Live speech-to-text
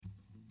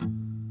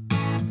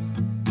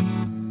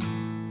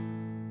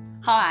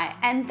Hi,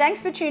 and thanks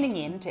for tuning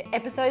in to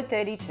episode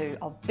 32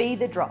 of Be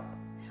The Drop,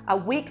 a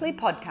weekly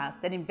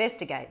podcast that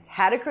investigates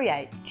how to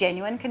create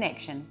genuine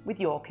connection with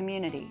your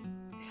community.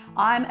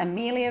 I'm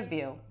Amelia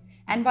Veal,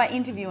 and by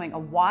interviewing a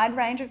wide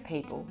range of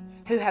people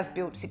who have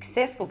built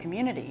successful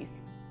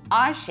communities,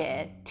 I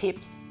share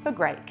tips for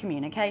great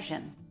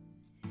communication.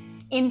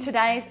 In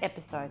today's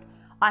episode,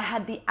 I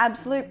had the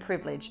absolute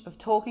privilege of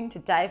talking to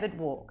David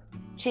Walk,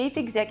 Chief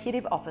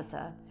Executive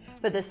Officer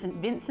for the St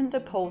Vincent de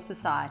Paul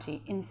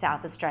Society in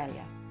South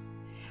Australia.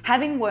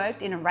 Having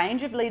worked in a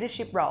range of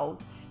leadership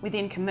roles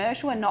within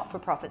commercial and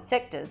not-for-profit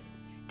sectors,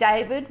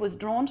 David was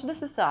drawn to the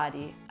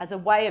Society as a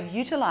way of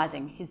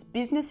utilising his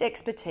business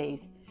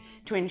expertise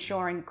to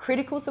ensuring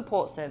critical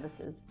support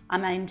services are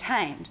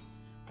maintained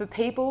for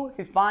people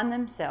who find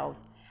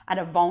themselves at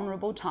a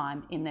vulnerable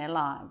time in their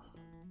lives.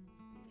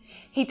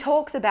 He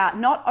talks about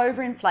not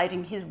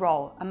overinflating his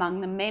role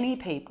among the many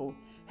people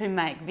who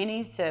make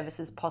Vinnie's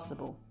services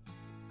possible,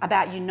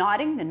 about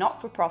uniting the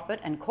not-for-profit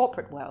and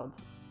corporate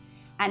worlds,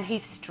 and he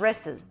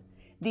stresses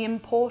the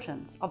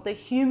importance of the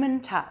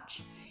human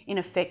touch in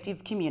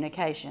effective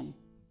communication.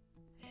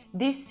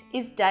 This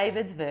is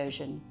David's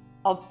version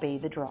of Be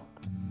The Drop.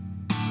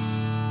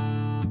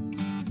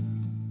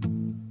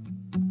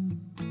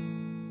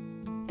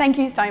 Thank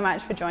you so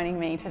much for joining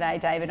me today,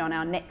 David, on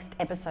our next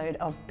episode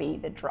of Be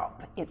The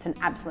Drop. It's an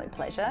absolute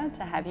pleasure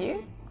to have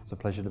you. It's a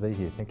pleasure to be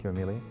here. Thank you,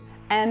 Amelia.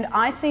 And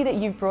I see that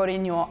you've brought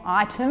in your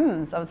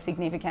items of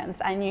significance,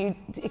 and you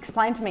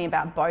explained to me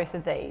about both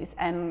of these,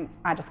 and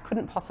I just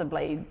couldn't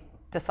possibly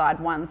decide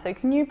one. So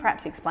can you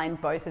perhaps explain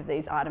both of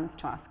these items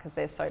to us, because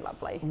they're so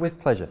lovely? With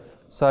pleasure.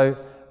 So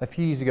a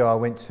few years ago I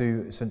went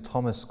to St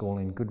Thomas School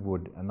in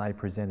Goodwood, and they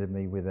presented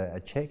me with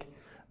a cheque,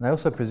 and they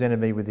also presented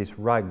me with this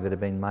rug that had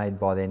been made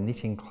by their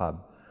knitting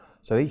club.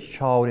 So each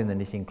child in the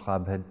knitting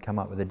club had come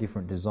up with a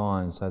different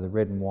design, so the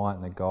red and white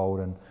and the gold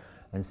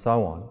and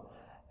so on.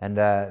 And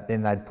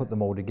then they'd put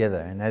them all together.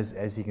 And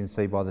as you can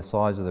see by the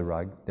size of the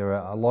rug, there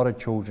are a lot of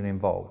children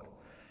involved.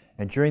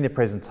 And during the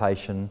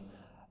presentation,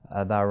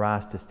 they were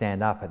asked to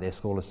stand up at their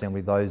school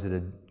assembly, those that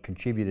had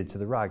contributed to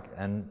the rug.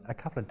 And a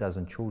couple of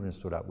dozen children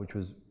stood up, which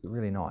was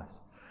really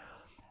nice.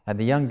 And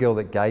the young girl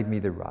that gave me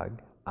the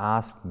rug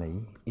asked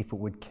me if it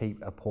would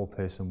keep a poor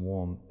person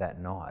warm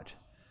that night.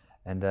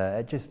 And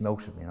it just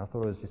melted me. And I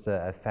thought it was just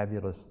a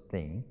fabulous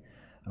thing.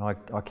 And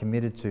I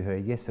committed to her,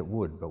 yes it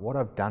would, but what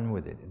I've done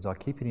with it is I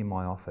keep it in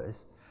my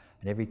office,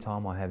 and every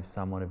time I have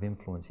someone of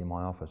influence in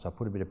my office, I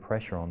put a bit of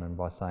pressure on them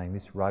by saying,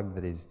 this rug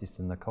that is just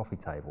in the coffee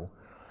table,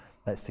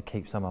 that's to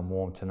keep someone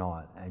warm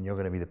tonight, and you're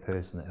going to be the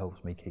person that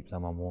helps me keep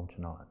someone warm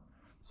tonight.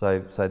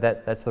 So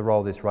that's the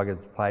role this rug has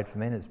played for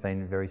me, and it's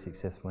been very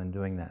successful in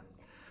doing that.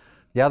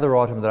 The other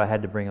item that I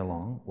had to bring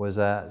along was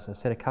a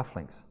set of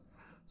cufflinks.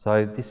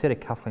 So this set of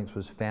cufflinks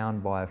was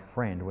found by a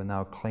friend when they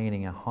were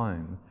cleaning a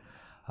home,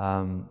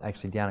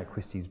 actually down at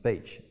Christie's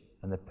Beach,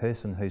 and the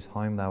person whose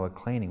home they were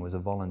cleaning was a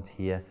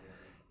volunteer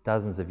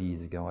dozens of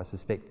years ago, I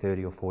suspect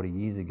 30 or 40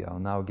 years ago,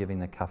 and they were giving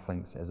the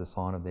cufflinks as a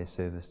sign of their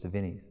service to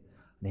Vinnie's.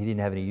 And he didn't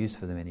have any use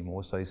for them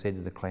anymore, so he said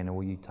to the cleaner,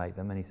 will you take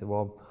them? And he said,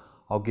 well,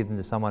 I'll give them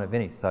to someone at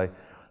Vinnie's. So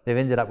they've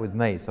ended up with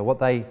me. So what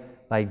they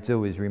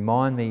do is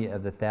remind me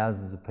of the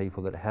thousands of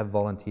people that have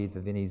volunteered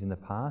for Vinnie's in the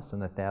past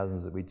and the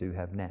thousands that we do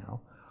have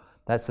now.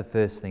 That's the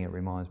first thing it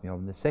reminds me of.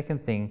 And the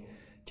second thing,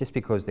 just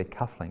because they're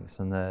cufflinks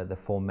and the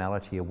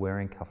formality of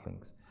wearing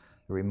cufflinks,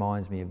 it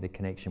reminds me of the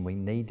connection we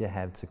need to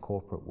have to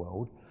corporate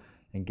world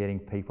and getting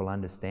people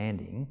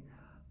understanding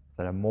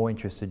that are more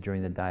interested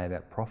during the day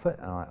about profit,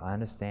 and I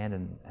understand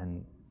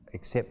and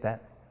accept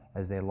that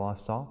as their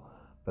lifestyle,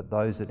 but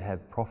those that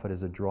have profit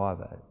as a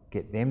driver,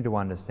 get them to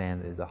understand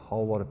that there's a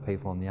whole lot of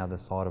people on the other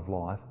side of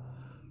life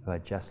who are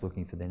just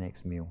looking for their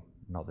next meal,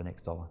 not the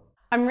next dollar.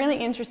 I'm really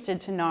interested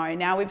to know,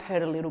 now we've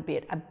heard a little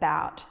bit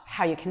about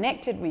how you're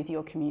connected with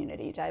your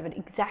community, David,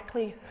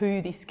 exactly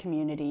who this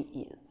community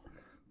is.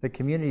 The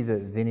community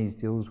that Vinnie's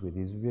deals with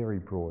is very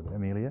broad,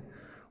 Amelia.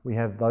 We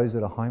have those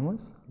that are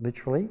homeless,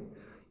 literally,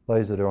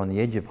 those that are on the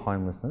edge of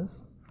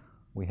homelessness.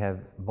 We have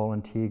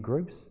volunteer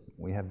groups,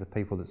 we have the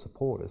people that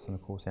support us, and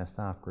of course our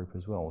staff group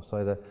as well.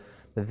 So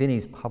the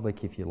Vinnie's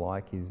public, if you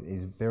like,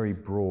 is very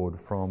broad,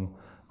 from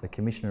the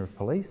Commissioner of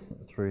Police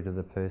through to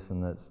the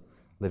person that's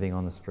living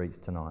on the streets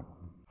tonight.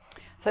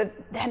 So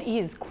that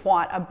is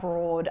quite a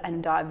broad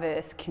and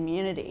diverse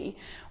community.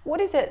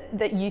 What is it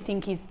that you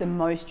think is the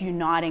most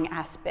uniting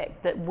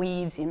aspect that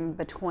weaves in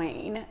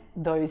between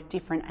those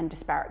different and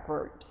disparate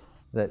groups?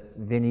 That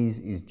Vinnie's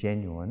is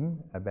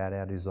genuine about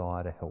our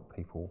desire to help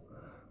people.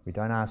 We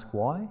don't ask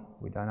why,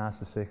 we don't ask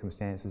the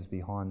circumstances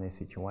behind their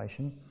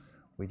situation,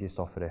 we just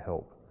offer to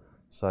help.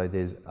 So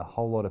there's a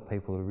whole lot of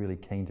people who are really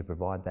keen to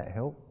provide that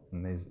help,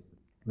 and there's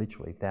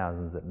literally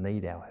thousands that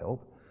need our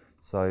help.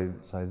 So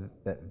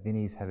that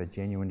Vinnie's have a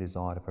genuine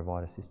desire to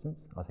provide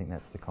assistance, I think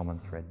that's the common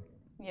thread.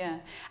 Yeah,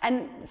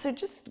 and so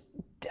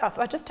if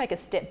I just take a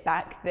step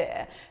back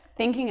there,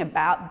 thinking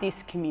about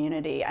this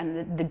community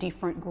and the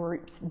different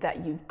groups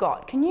that you've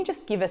got, can you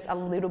just give us a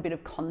little bit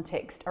of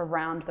context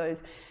around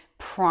those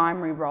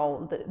primary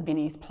role that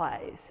Vinnie's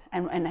plays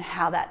and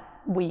how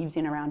that weaves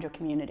in around your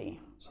community?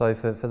 So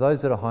for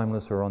those that are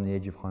homeless or on the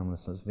edge of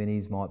homelessness,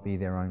 Vinnie's might be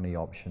their only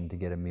option to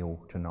get a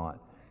meal tonight.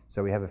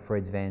 So we have a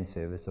Fred's van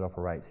service that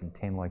operates in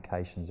 10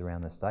 locations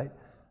around the state,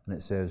 and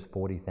it serves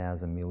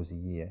 40,000 meals a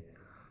year.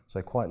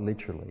 So quite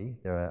literally,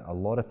 there are a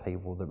lot of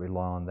people that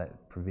rely on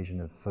that provision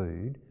of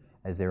food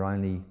as their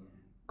only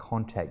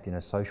contact in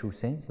a social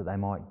sense that they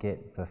might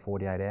get for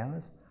 48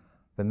 hours.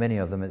 For many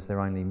of them, it's their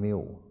only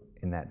meal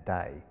in that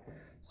day.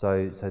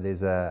 So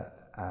there's a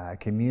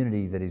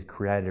community that is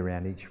created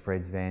around each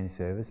Fred's van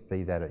service,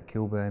 be that at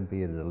Kilburn,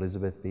 be it at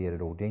Elizabeth, be it at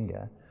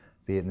Aldinga,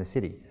 be it in the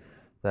city,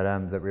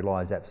 that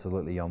relies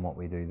absolutely on what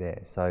we do there.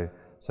 So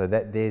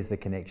that there's the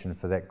connection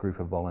for that group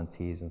of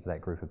volunteers and for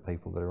that group of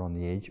people that are on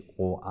the edge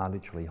or are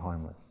literally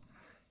homeless.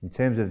 In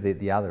terms of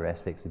the other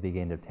aspects, the big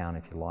end of town,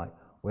 if you like,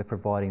 we're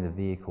providing the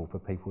vehicle for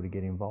people to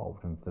get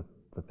involved and for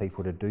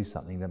people to do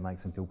something that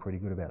makes them feel pretty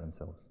good about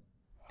themselves.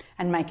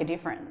 And make a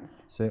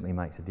difference. Certainly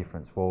makes a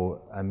difference.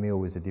 Well, a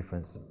meal is a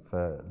difference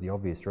for the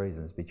obvious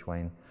reasons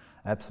between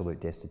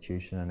absolute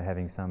destitution and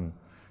having some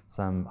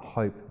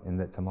hope in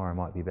that tomorrow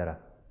might be better.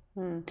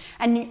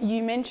 And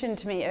you mentioned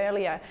to me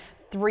earlier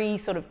 3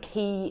 sort of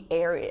key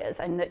areas,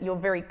 and that you're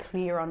very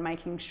clear on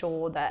making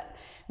sure that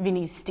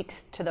Vinnie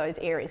sticks to those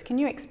areas. Can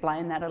you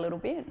explain that a little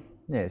bit?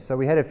 Yeah, so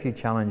we had a few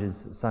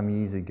challenges some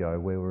years ago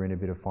where we were in a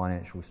bit of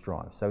financial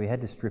strife. So we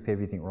had to strip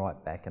everything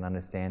right back and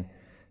understand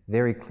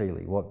very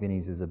clearly what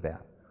Vinnie's is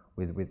about,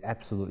 with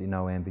absolutely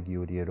no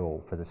ambiguity at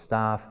all for the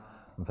staff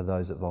and for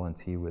those that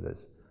volunteer with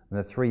us. And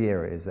the 3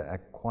 areas are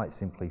quite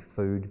simply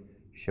food,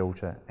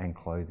 shelter and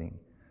clothing.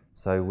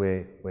 So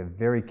we're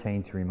very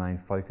keen to remain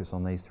focused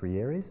on these 3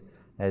 areas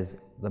as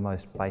the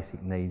most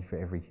basic need for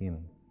every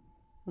human.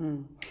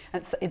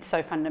 It's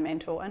so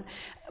fundamental. And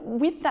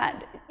with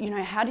that,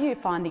 how do you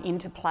find the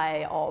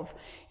interplay of,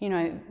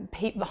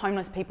 the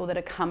homeless people that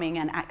are coming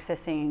and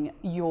accessing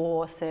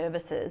your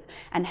services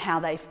and how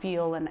they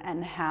feel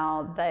and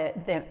how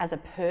they're as a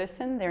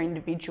person, their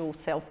individual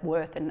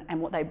self-worth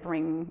and what they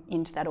bring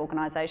into that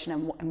organisation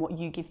and what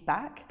you give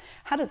back?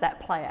 How does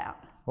that play out?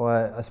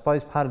 Well, I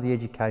suppose part of the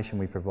education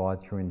we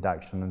provide through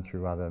induction and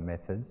through other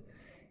methods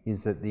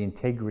is that the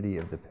integrity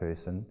of the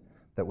person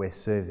that we're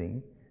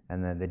serving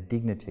and the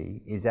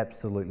dignity is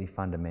absolutely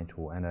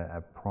fundamental and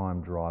a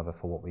prime driver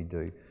for what we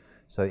do.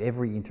 So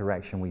every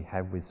interaction we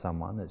have with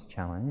someone that's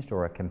challenged,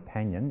 or a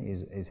companion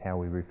is how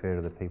we refer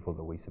to the people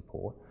that we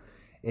support,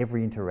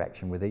 every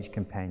interaction with each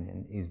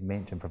companion is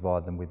meant to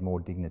provide them with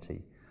more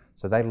dignity.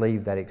 So they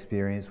leave that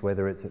experience,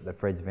 whether it's at the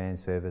Fred's van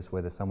service,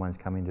 whether someone's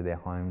come into their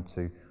home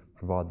to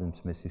provide them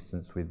some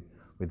assistance with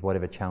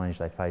whatever challenge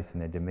they face in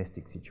their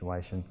domestic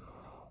situation,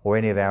 or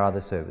any of our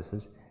other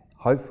services,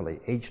 hopefully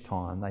each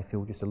time they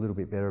feel just a little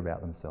bit better about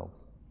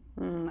themselves.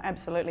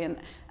 Absolutely,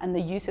 and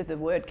the use of the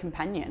word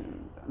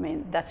companion,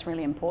 that's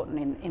really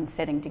important in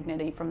setting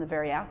dignity from the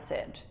very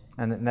outset.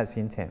 And that's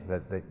the intent,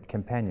 that the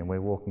companion,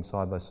 we're walking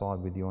side by side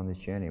with you on this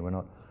journey. We're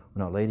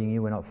not leading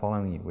you, we're not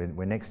following you.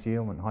 We're next to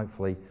you, and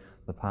hopefully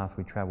the path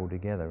we travel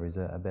together is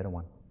a better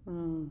one.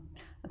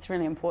 That's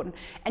really important.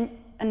 And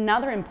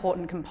another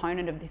important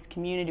component of this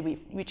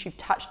community, which you've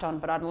touched on,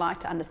 but I'd like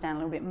to understand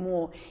a little bit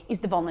more, is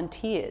the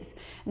volunteers.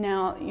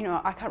 Now,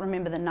 I can't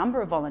remember the number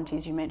of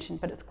volunteers you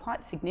mentioned, but it's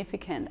quite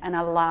significant and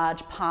a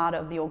large part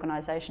of the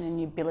organisation and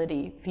the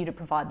ability for you to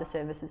provide the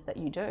services that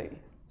you do.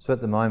 So at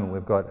the moment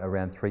we've got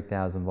around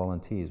 3,000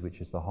 volunteers,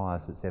 which is the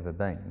highest it's ever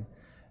been.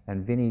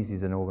 And Vinnie's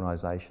is an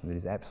organisation that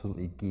is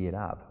absolutely geared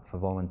up for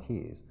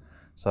volunteers.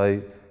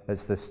 So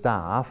it's the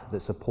staff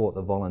that support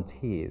the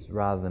volunteers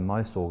rather than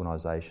most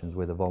organisations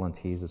where the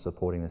volunteers are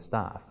supporting the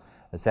staff.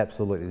 It's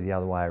absolutely the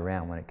other way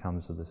around when it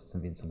comes to the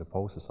St Vincent de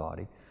Paul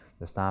Society.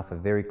 The staff are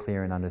very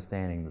clear in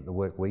understanding that the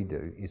work we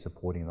do is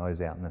supporting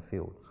those out in the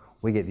field.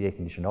 We get the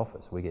air-conditioned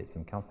office, we get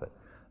some comfort.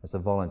 It's the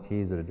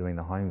volunteers that are doing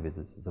the home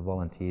visits, it's the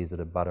volunteers that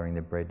are buttering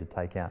the bread to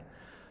take out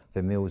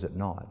for meals at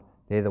night.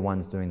 They're the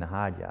ones doing the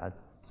hard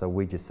yards, so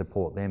we just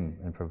support them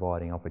and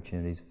providing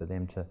opportunities for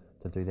them to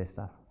do their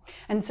stuff.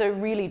 And so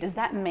really, does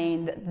that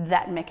mean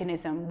that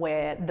mechanism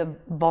where the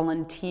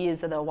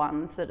volunteers are the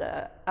ones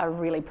that are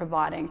really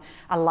providing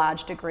a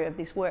large degree of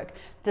this work,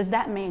 does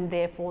that mean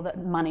therefore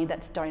that money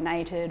that's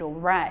donated or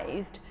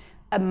raised,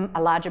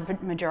 a larger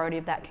majority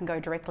of that can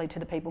go directly to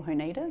the people who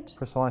need it?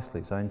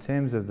 Precisely. So in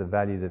terms of the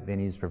value that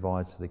Vinnie's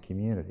provides to the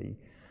community,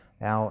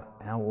 our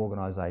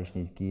organisation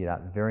is geared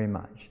up very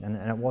much, and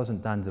it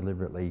wasn't done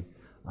deliberately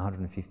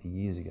 150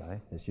 years ago,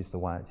 it's just the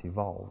way it's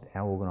evolved.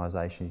 Our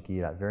organisation is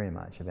geared up very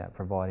much about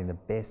providing the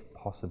best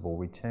possible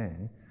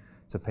return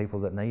to people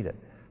that need it.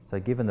 So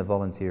given the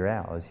volunteer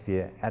hours, if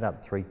you add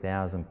up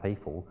 3,000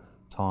 people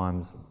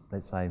times,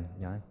 let's say,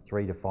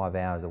 3 to 5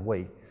 hours a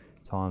week,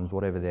 times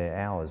whatever their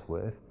hours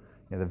worth,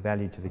 the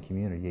value to the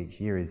community each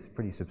year is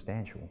pretty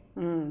substantial.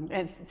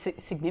 It's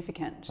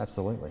significant.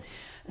 Absolutely.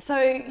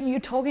 So you're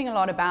talking a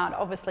lot about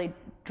obviously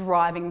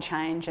driving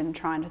change and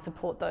trying to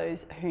support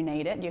those who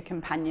need it, your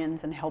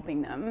companions, and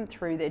helping them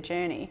through their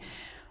journey.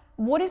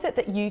 What is it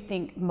that you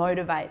think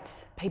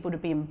motivates people to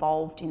be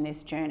involved in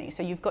this journey?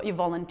 So you've got your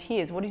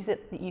volunteers. What is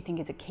it that you think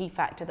is a key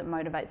factor that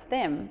motivates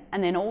them?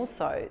 And then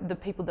also the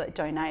people that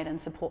donate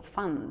and support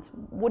funds.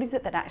 What is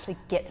it that actually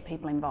gets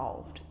people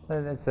involved?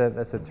 That's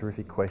a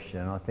terrific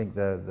question. I think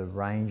the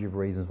range of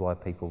reasons why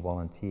people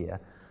volunteer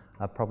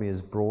are probably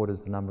as broad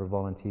as the number of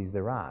volunteers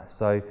there are.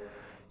 So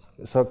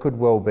it could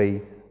well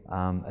be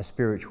a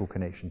spiritual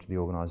connection to the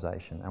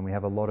organisation, and we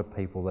have a lot of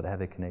people that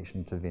have a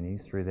connection to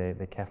Vinnie's through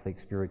their Catholic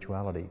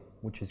spirituality,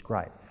 which is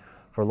great.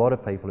 For a lot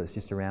of people it's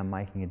just around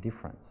making a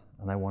difference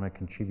and they want to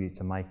contribute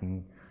to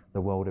making the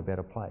world a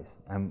better place,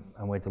 and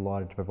we're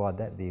delighted to provide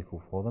that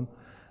vehicle for them.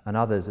 And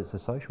others, it's a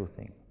social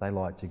thing. They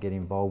like to get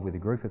involved with a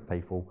group of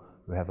people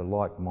who have a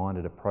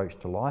like-minded approach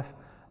to life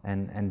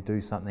and do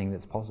something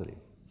that's positive.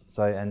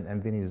 So,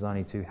 and Vinnie's is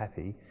only too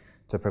happy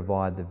to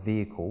provide the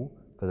vehicle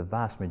for the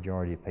vast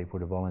majority of people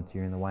to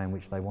volunteer in the way in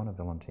which they want to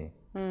volunteer.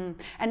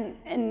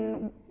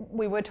 And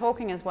we were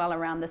talking as well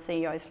around the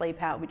CEO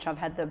Sleep Out, which I've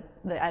had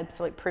the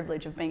absolute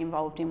privilege of being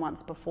involved in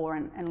once before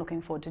and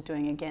looking forward to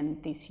doing again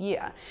this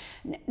year.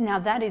 Now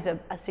that is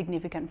a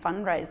significant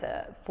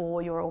fundraiser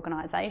for your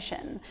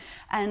organisation.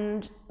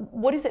 And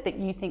what is it that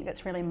you think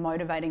that's really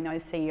motivating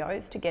those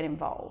CEOs to get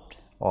involved?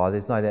 Oh,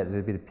 there's no doubt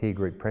there's a bit of peer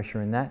group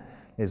pressure in that.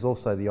 There's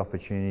also the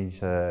opportunity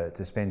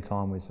to spend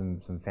time with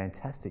some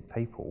fantastic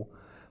people.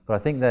 But I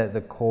think that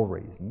the core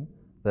reason,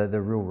 the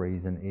real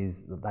reason,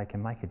 is that they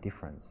can make a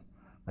difference.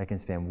 They can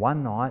spend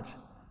one night,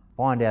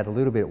 find out a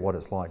little bit what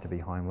it's like to be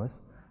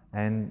homeless,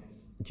 and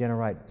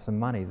generate some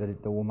money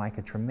that will make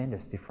a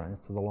tremendous difference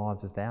to the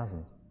lives of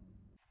thousands.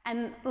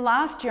 And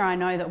last year I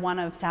know that one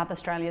of South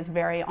Australia's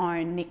very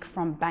own, Nick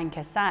from Bank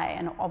SA,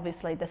 and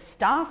obviously the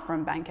staff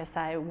from Bank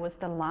SA, was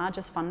the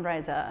largest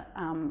fundraiser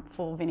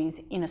for Vinnie's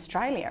in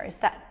Australia. Is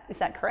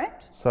that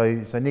correct?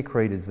 So Nick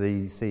Reed is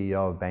the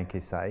CEO of Bank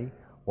SA,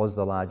 was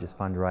the largest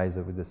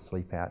fundraiser with the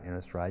Sleep Out in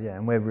Australia,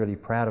 and we're really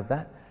proud of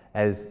that,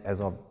 as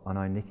I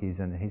know Nick is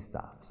and his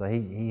staff. So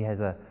he has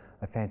a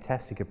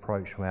fantastic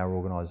approach to our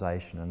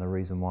organisation and the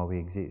reason why we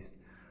exist.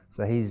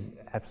 So he's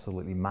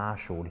absolutely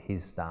marshalled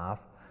his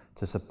staff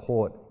to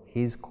support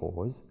his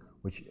cause,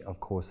 which of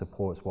course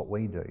supports what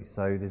we do.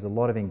 So there's a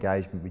lot of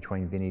engagement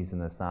between Vinnie's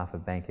and the staff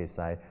of Bank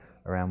SA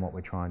around what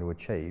we're trying to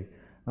achieve.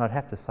 And I'd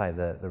have to say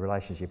that the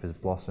relationship has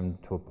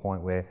blossomed to a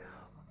point where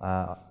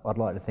I'd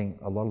like to think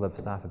a lot of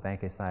the staff at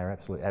Bank SA are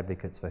absolute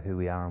advocates for who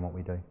we are and what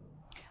we do.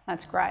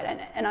 That's great,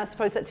 and I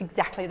suppose that's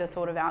exactly the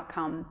sort of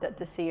outcome that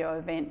the CEO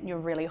event you're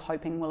really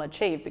hoping will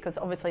achieve, because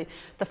obviously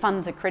the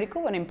funds are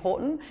critical and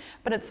important,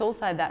 but it's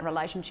also that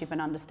relationship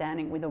and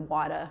understanding with a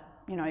wider,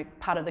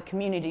 part of the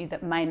community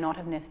that may not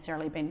have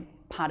necessarily been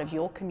part of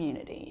your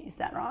community. Is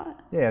that right?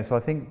 Yeah, so I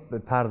think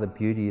that part of the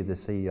beauty of the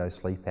CEO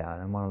Sleep Out,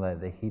 and one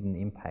of the hidden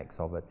impacts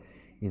of it,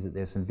 is that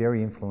there's some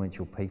very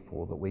influential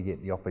people that we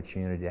get the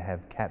opportunity to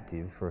have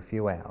captive for a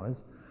few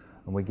hours,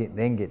 and we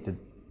then get to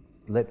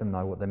let them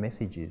know what the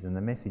message is. And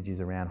the message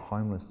is around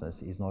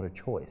homelessness is not a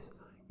choice,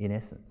 in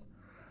essence.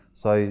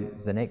 So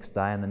the next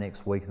day and the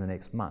next week and the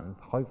next month,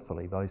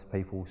 hopefully those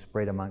people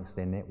spread amongst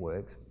their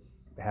networks,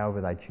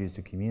 however they choose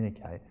to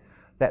communicate,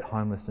 that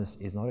homelessness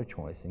is not a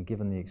choice. And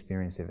given the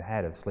experience they've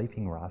had of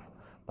sleeping rough,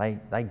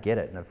 they get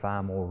it in a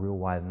far more real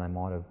way than they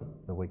might have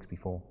the weeks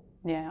before.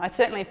 Yeah, I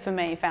certainly, for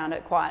me, found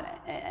it quite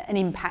an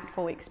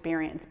impactful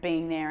experience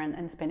being there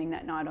and spending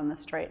that night on the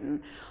street,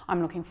 and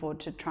I'm looking forward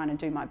to trying to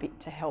do my bit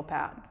to help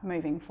out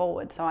moving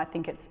forward. So I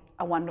think it's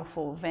a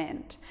wonderful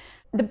event.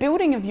 The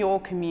building of your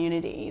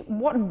community,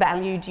 what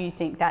value do you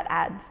think that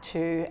adds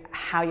to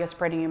how you're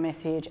spreading your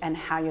message and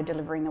how you're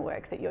delivering the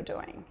work that you're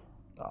doing?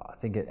 I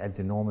think it adds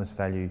enormous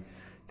value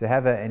to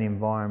have an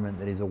environment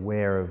that is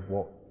aware of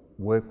what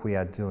work we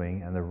are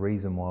doing and the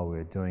reason why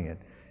we're doing it.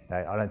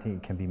 I don't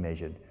think it can be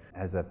measured.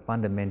 As a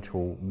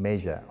fundamental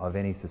measure of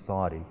any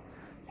society,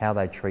 how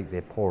they treat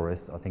their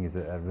poorest, I think, is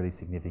a really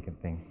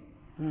significant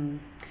thing.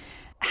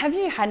 Have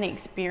you had any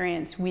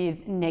experience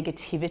with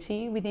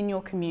negativity within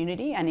your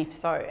community? And if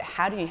so,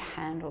 how do you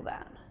handle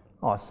that?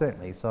 Oh,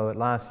 certainly. So at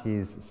last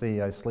year's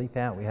CEO Sleep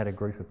Out, we had a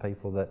group of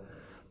people that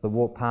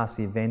walked past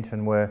the event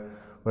and were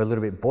a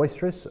little bit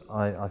boisterous.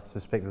 I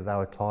suspect that they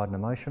were tired and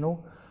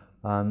emotional.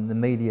 The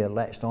media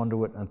latched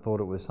onto it and thought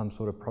it was some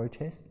sort of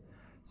protest.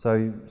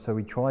 So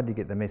we tried to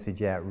get the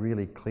message out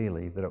really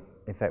clearly that it,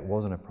 in fact,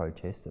 wasn't a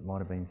protest. It might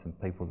have been some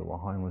people that were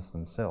homeless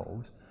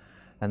themselves.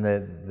 And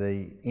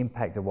the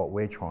impact of what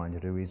we're trying to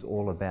do is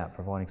all about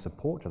providing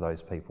support to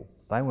those people.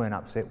 They weren't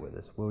upset with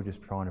us. We were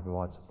just trying to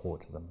provide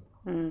support to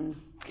them.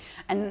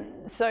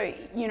 And so,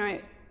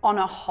 on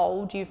a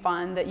whole, do you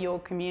find that your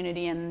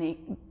community and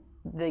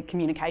the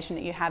communication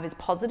that you have is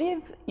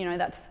positive?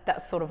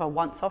 That's sort of a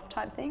once-off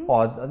type thing?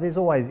 Oh, there's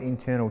always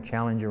internal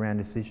challenge around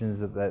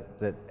decisions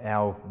that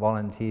our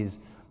volunteers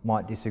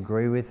might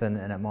disagree with, and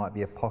it might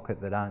be a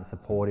pocket that aren't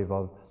supportive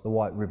of the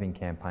White Ribbon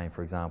campaign,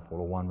 for example,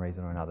 or one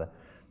reason or another.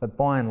 But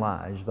by and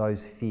large,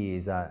 those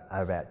fears are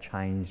about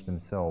change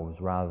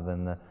themselves rather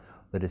than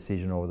the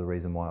decision or the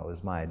reason why it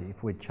was made.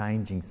 If we're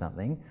changing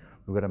something,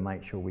 we've got to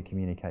make sure we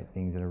communicate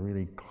things in a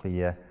really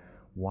clear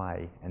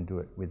way and do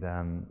it with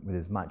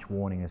as much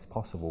warning as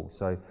possible.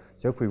 So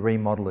if we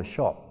remodel a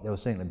shop, there will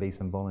certainly be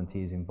some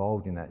volunteers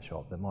involved in that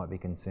shop that might be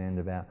concerned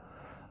about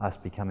us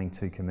becoming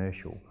too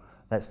commercial.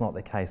 That's not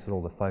the case at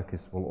all. The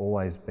focus will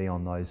always be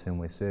on those whom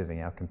we're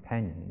serving, our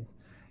companions,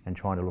 and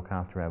trying to look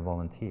after our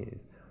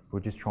volunteers. We're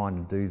just trying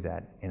to do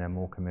that in a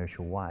more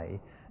commercial way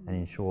and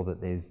ensure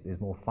that there's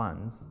more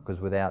funds,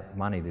 because without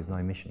money there's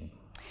no mission.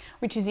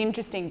 Which is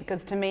interesting,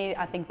 because to me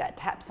I think that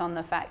taps on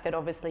the fact that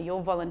obviously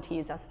your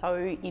volunteers are so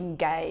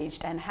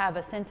engaged and have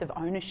a sense of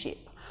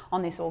ownership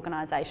on this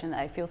organisation.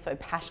 They feel so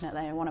passionate,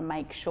 they want to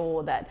make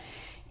sure that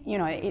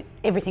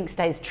everything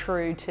stays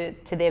true to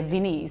their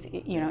vinnies,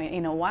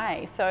 in a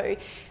way. So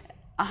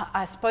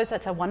I suppose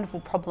that's a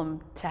wonderful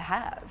problem to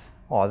have.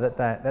 Oh,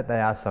 that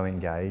they are so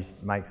engaged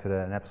makes it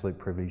an absolute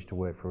privilege to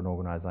work for an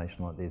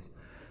organisation like this.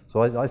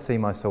 So I see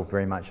myself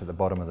very much at the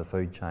bottom of the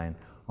food chain.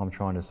 I'm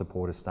trying to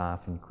support a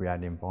staff and create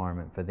an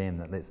environment for them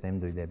that lets them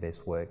do their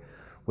best work,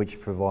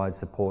 which provides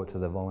support to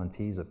the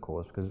volunteers, of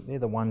course, because they're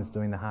the ones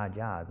doing the hard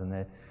yards, and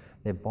they're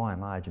by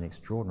and large an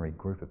extraordinary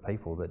group of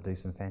people that do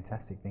some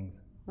fantastic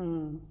things.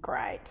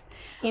 Great.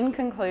 In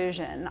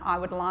conclusion, I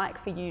would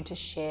like for you to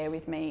share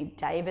with me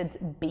David's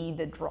Be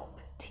the Drop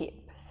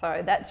tip.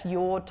 So that's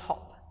your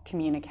top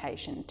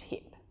communication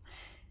tip.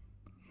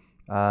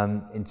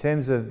 In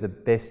terms of the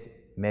best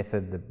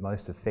method, the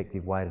most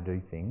effective way to do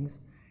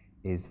things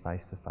is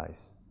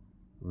face-to-face.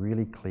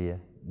 Really clear,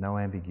 no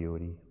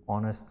ambiguity,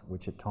 honest,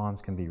 which at times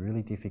can be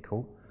really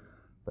difficult,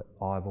 but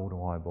eyeball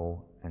to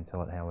eyeball, and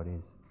tell it how it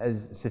is.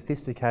 As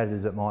sophisticated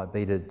as it might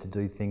be to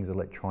do things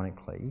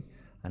electronically,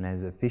 and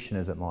as efficient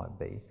as it might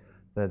be,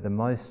 the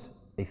most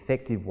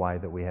effective way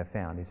that we have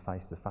found is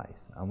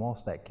face-to-face. And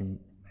whilst that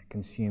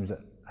consumes a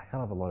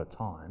hell of a lot of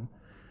time,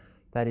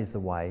 that is the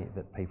way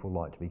that people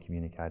like to be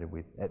communicated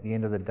with. At the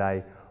end of the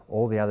day,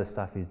 all the other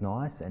stuff is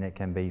nice, and it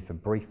can be for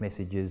brief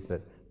messages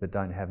that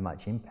don't have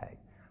much impact.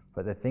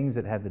 But the things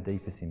that have the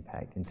deepest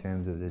impact in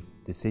terms of the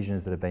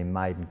decisions that have been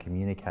made and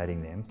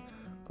communicating them,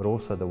 but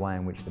also the way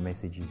in which the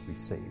message is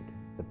received,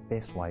 the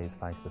best way is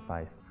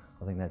face-to-face.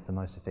 I think that's the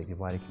most effective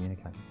way to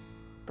communicate.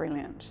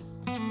 Brilliant.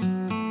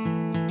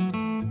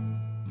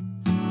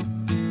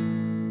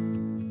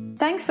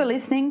 Thanks for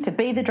listening to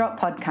Be the Drop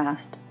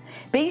podcast.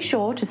 Be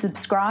sure to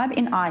subscribe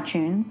in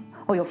iTunes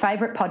or your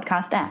favourite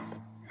podcast app.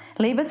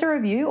 Leave us a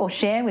review or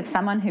share with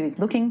someone who is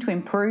looking to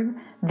improve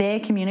their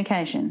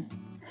communication.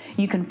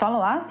 You can follow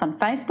us on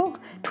Facebook,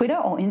 Twitter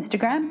or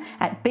Instagram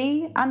at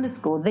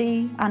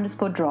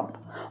be_the_drop,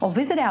 or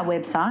visit our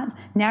website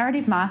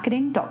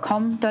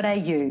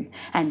narrativemarketing.com.au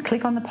and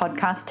click on the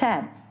podcast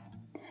tab.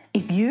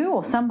 If you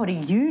or somebody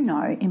you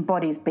know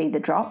embodies Be the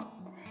Drop,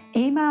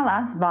 email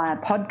us via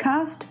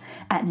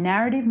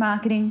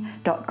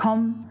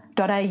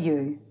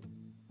podcast@narrativemarketing.com.au.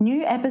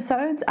 New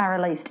episodes are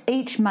released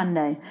each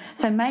Monday,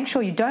 so make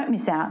sure you don't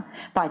miss out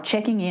by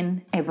checking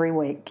in every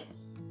week.